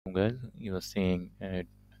welcome guys. You are seeing a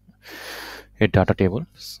data table.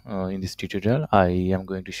 In this tutorial I am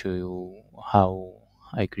going to show you how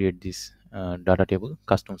I create this data table,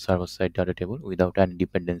 custom server-side data table without any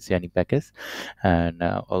dependency, any package, and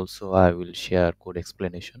also I will share code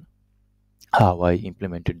explanation how I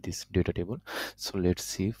implemented this data table. So let's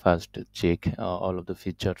see. First check all of the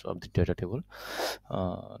features of the data table.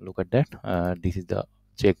 Look at that. This is the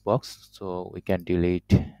checkbox, so we can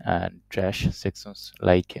delete and trash sections.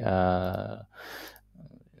 Like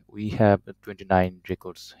we have 29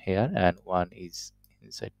 records here and one is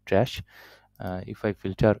inside trash. If I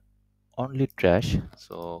filter only trash,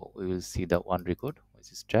 so we will see the one record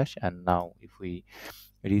which is trash. And now if we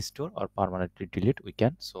restore or permanently delete, we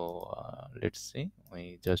can. So let's see,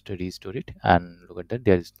 we just restore it and look at that,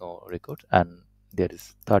 there is no record and there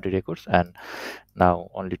is 30 records, and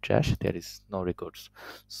now only trash, there is no records.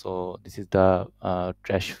 So this is the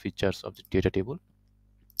trash features of the data table,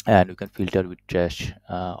 and we can filter with trash,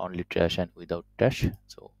 only trash and without trash.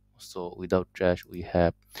 So without trash we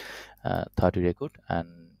have 30 record,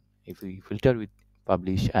 and if we filter with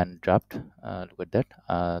publish and draft, look at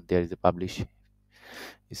that, there is a publish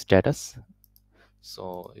status.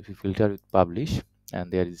 So if we filter with publish,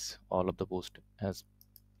 and there is all of the post as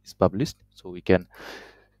is published, so we can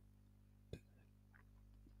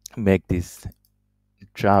make this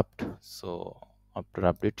draft. So after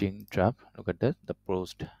updating draft, look at that, the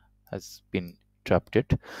post has been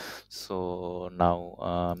drafted. So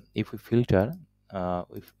now if we filter,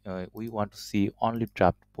 if we want to see only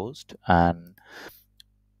draft post and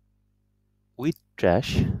with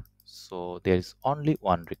trash, so there is only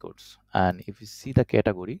one records. And if you see the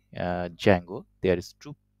category Django, there is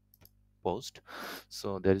two post,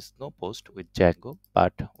 so there is no post with Django,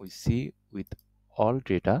 but we see with all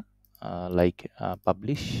data like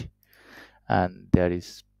publish, and there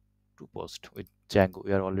is two post with Django.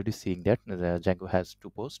 We are already seeing that the Django has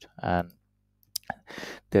two posts, and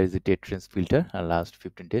there is a date range filter. Last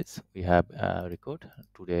 15 days we have record,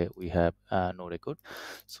 today we have no record.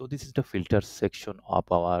 So this is the filter section of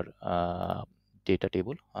our data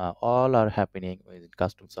table. All are happening with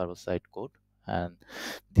custom server side code, and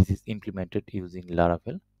this is implemented using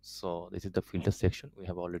Laravel. So this is the filter section we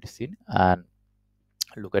have already seen, and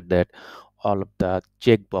look at that, all of the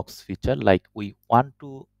checkbox feature, like we want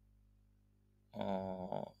to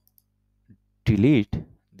uh, delete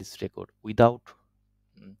this record without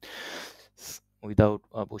mm, without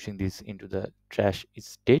pushing this into the trash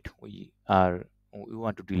state. We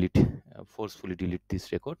want to delete, forcefully delete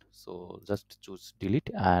this record. So just choose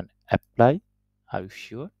delete and apply. Are you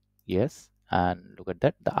sure? Yes. And look at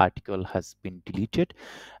that, the article has been deleted,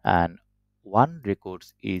 and one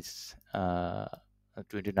records is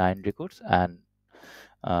 29 records, and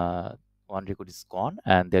uh, one record is gone,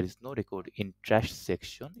 and there is no record in trash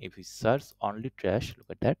section. If we search only trash, look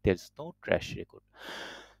at that, there is no trash record.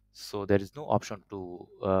 So there is no option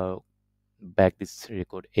to back this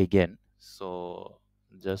record again. So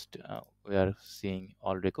just we are seeing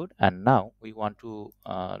all record, and now we want to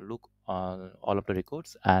look all of the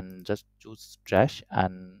records and just choose trash.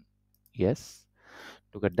 And yes,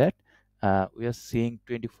 look at that, we are seeing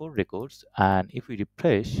 24 records, and if we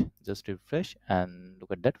refresh, just refresh and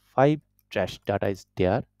look at that, 5 trash data is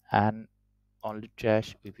there, and only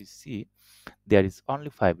trash, if we see, there is only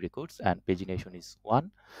 5 records and pagination is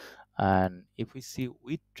 1. And if we see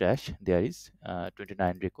with trash, there is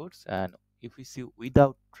 29 records, and if we see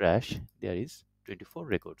without trash, there is 24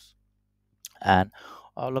 records, and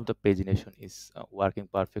all of the pagination is working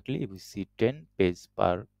perfectly. If we see 10 page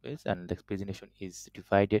per page, and the pagination is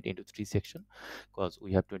divided into 3 sections because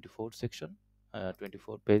we have 24 section,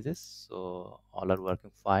 24 pages, so all are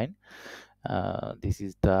working fine. This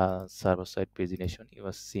is the server side pagination you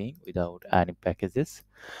are seeing without any packages.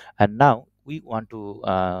 And now we want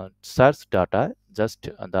to search data, just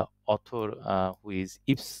the author who is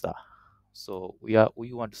IPSA. So we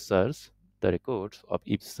want to search the records of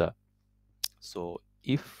IPSA. So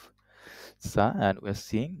if sa, and we're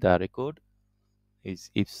seeing the record is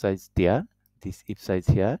if size there, this if size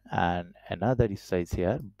here, and another if size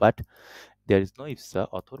here, but there is no IFSA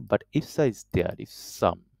author, but IFSA is there, if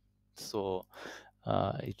sum. So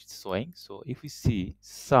it's showing. So if we see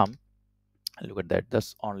sum, look at that,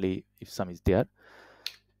 that's only if sum is there.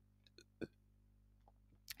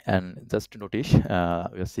 And just to notice, we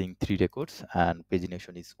are seeing 3 records and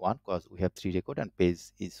pagination is 1 because we have 3 record and page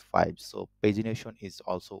is 5. So pagination is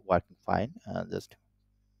also working fine. Just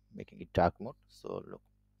making it dark mode, so look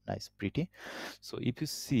nice, pretty. So if you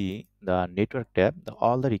see the network tab,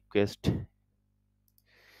 all the request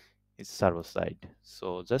is server side.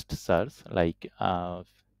 So just search like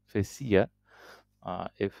Facia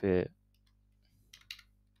if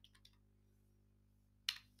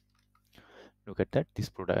look at that, this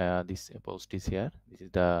post is here, this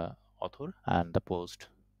is the author and the post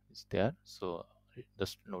is there. So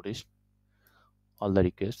just notice all the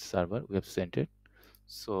requests server we have sent it.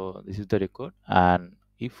 So this is the record, and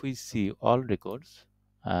if we see all records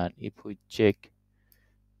and if we check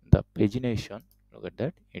the pagination, look at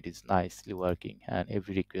that, it is nicely working and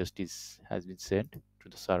every request is has been sent to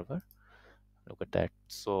the server. Look at that.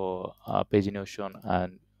 So pagination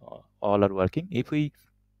and all are working. If we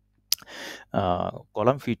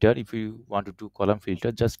column filter, if you want to do column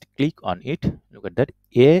filter, just click on it. Look at that,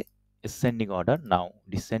 a ascending order, now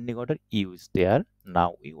descending order u is there.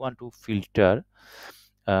 Now we want to filter,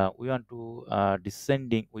 we want to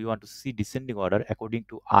we want to see descending order according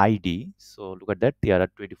to id. So look at that, there are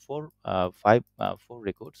 24 4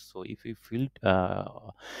 records. So if we fill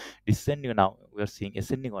descending, now we are seeing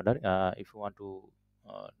ascending order. If you want to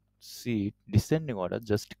uh, see descending order,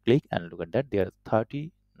 just click and look at that, there are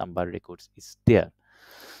 30 number records is there.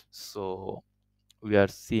 So we are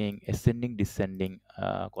seeing ascending descending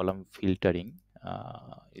column filtering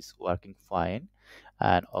is working fine,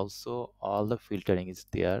 and also all the filtering is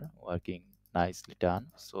there working nicely done.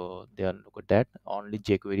 So there, look at that, only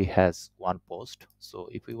jQuery has one post. So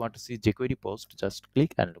if we want to see jQuery post, just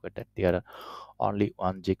click and look at that, there are only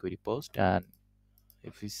one jQuery post. And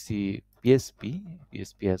if you see PSP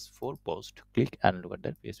has 4 posts, click and look at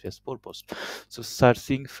that, PSP has 4 posts. So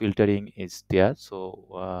searching filtering is there.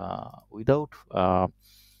 So without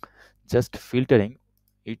just filtering,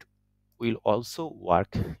 it will also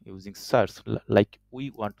work using search. Like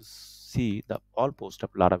we want to see the all post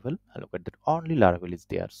of Laravel, and look at that, only Laravel is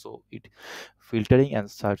there. So it filtering and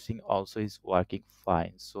searching also is working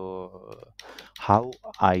fine. So how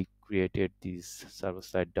I created this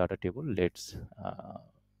server-side data table, let's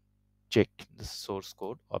check the source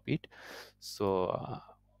code of it. So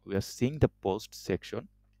we are seeing the post section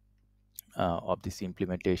of this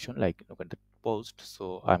implementation. Like, look at the post.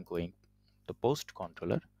 So I'm going the post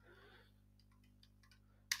controller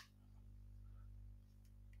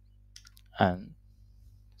and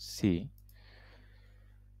see.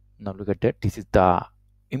 Now look at that, this is the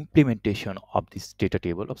implementation of this data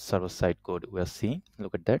table of server-side code we are seeing.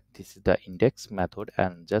 Look at that, this is the index method,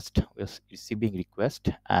 and just we are receiving request,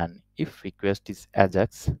 and if request is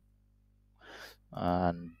ajax,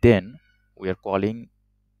 and then we are calling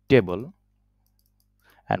table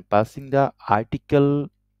and passing the article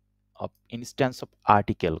of instance of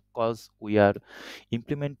article, because we are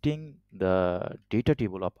implementing the data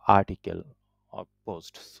table of article or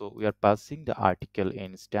post. So we are passing the article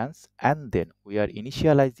instance, and then we are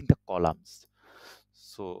initializing the columns.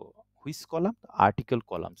 So which column? Article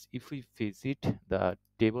columns. If we visit the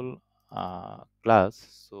table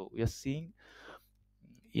class, so we are seeing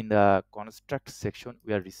in the construct section,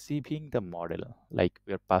 we are receiving the model, like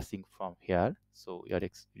we are passing from here. So we are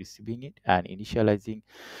receiving it and initializing,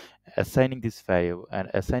 assigning this variable and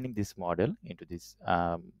assigning this model into this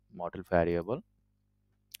model variable,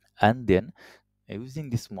 and then using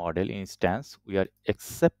this model instance, we are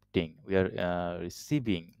accepting, we are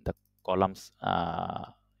receiving the columns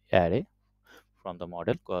array from the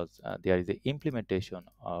model, because there is a implementation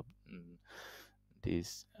of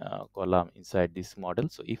this column inside this model.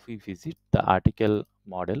 So if we visit the article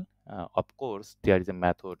model, of course there is a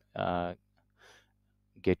method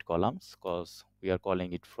get columns, because we are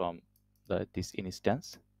calling it from this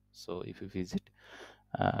instance. So if you visit,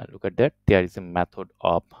 look at that, there is a method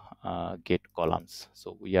of get columns.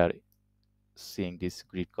 So we are seeing these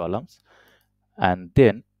grid columns, and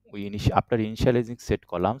then after initializing set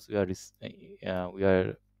columns, we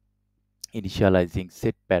are initializing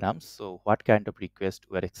set params. So what kind of request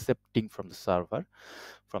we are accepting from the server,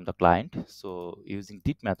 from the client. So using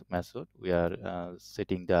this method, we are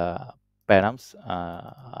setting the params,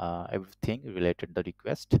 everything related to the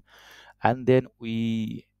request, and then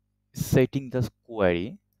we setting the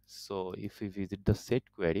query. So if we visit the set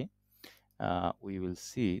query, we will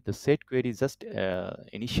see the set query is just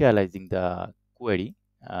initializing the query.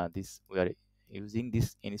 This we are using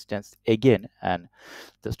this instance again, and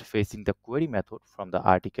just facing the query method from the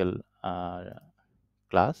article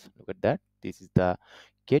class. Look at that, this is the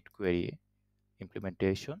get query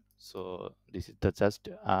implementation. So this is the just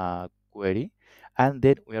query, and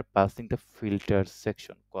then we are passing the filter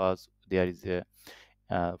section, because there is a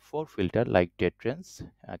 4 filter like date range,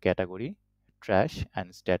 category, trash,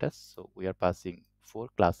 and status. So we are passing 4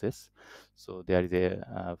 classes. So there is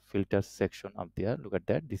a filter section up there. Look at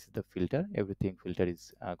that, this is the filter, everything filter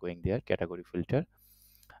is going there, category filter,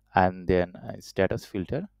 and then status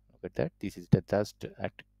filter. Look at that, this is the just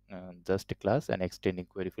just a class and extending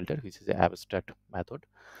query filter, which is an abstract method,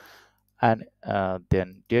 and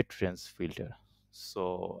then date range filter.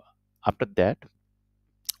 So after that,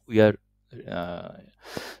 we are uh,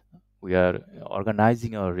 we are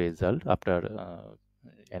organizing our result after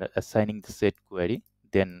assigning the set query,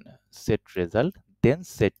 then set result, then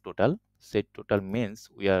set total. Set total means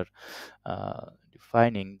we are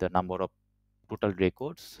defining the number of total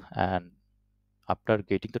records, and after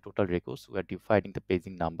getting the total records, we are defining the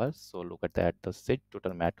paging numbers. So look at that, the set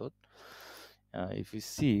total method. If you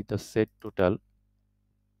see the set total,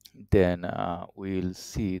 then we will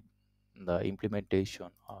see the implementation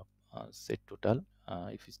of set total.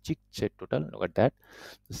 If you check set total, look at that.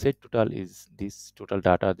 The set total is this total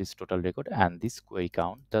data, this total record, and this query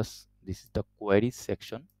count. Thus, this is the query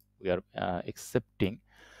section. We are accepting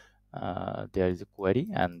there is a query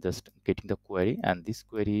and just getting the query, and this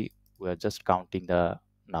query we are just counting the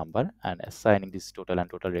number and assigning this total and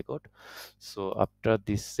total record. So after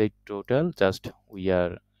this set total, just we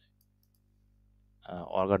are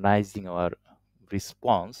organizing our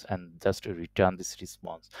response and just return this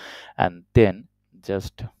response, and then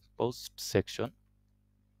just post section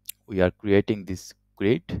we are creating this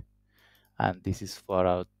grid, and this is for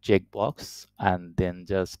our checkbox, and then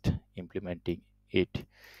just implementing it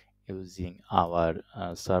using our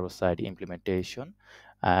server-side implementation.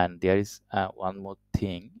 And there is one more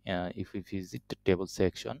thing. If we visit the table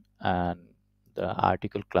section and the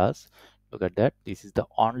article class, look at that. This is the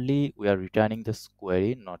only we are returning this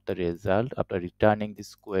query, not the result. After returning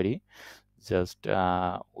this query, just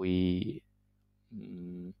we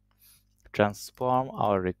transform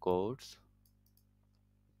our records,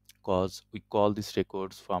 because we call these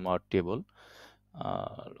records from our table.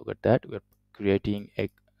 Look at that, we are creating a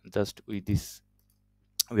just with this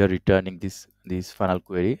we are returning this final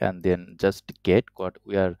query, and then just get what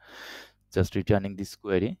we are just returning this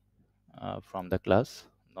query from the class,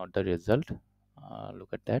 not the result. Look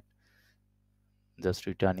at that, just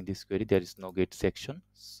returning this query. There is no get section,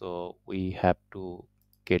 so we have to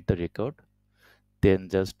get the record, then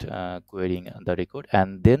just querying the record,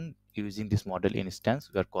 and then using this model instance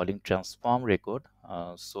we are calling transform record.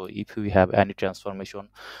 So if we have any transformation,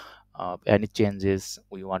 any changes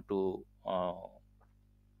we want to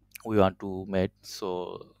make,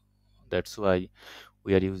 so that's why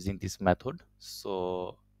we are using this method.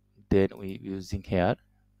 So then we using here,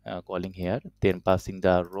 calling here, then passing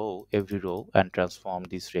the row, every row, and transform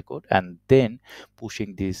this record, and then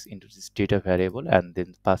pushing this into this data variable, and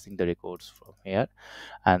then passing the records from here,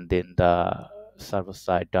 and then the server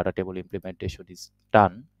side data table implementation is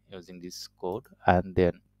done using this code. And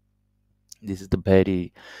then this is the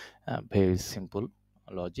very simple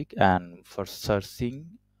logic. And for searching,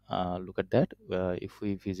 look at that, if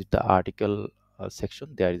we visit the article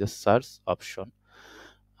section, there is a search option,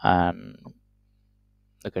 and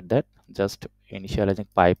look at that, just initializing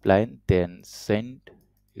pipeline, then send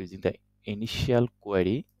using the initial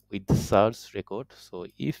query with the search record. So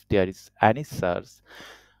if there is any search,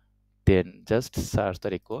 then just search the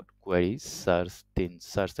record, query, search, then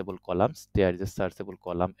searchable columns. There is a searchable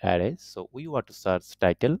column array. So we want to search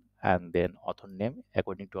title, and then author name,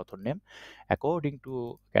 according to author name, according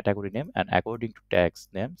to category name, and according to tags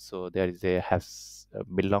name. So there is a has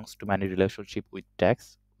belongs to many relationship with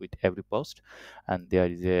tags with every post, and there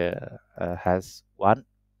is a has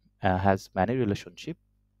many relationship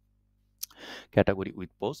category with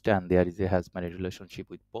post, and there is a has many relationship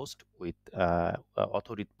with post with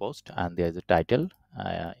author with post, and there is a title,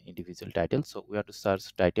 individual title. So we have to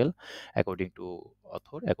search title according to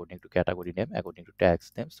author, according to category name, according to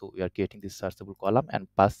tags name. So we are getting this searchable column and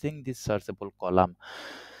passing this searchable column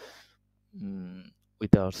mm,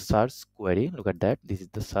 with our search query. Look at that, this is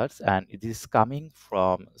the search, and it is coming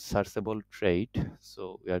from searchable trait.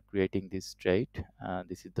 So we are creating this trait,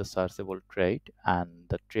 this is the searchable trait, and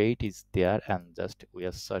the trait is there, and just we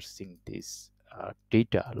are searching this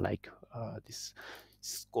data like this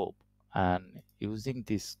scope. And using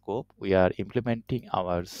this scope we are implementing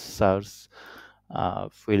our search,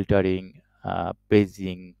 filtering,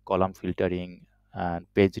 paging, column filtering, and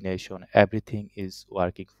pagination. Everything is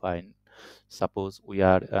working fine. Suppose we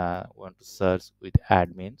are want to search with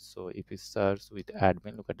admin. So if we search with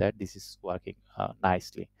admin, look at that, this is working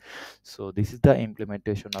nicely. So this is the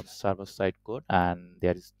implementation of server-side code, and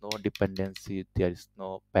there is no dependency, there is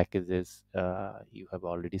no packages. You have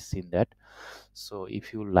already seen that. So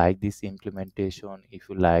if you like this implementation, if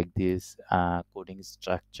you like this coding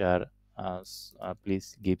structure,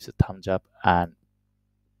 please give a thumbs up. And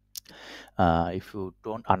if you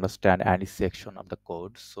don't understand any section of the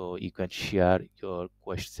code, so you can share your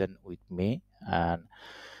question with me, and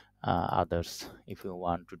others if you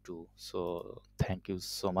want to do. So thank you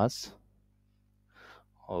so much.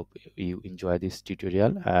 Hope you enjoy this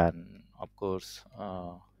tutorial, and of course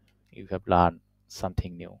you have learned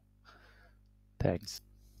something new. Thanks.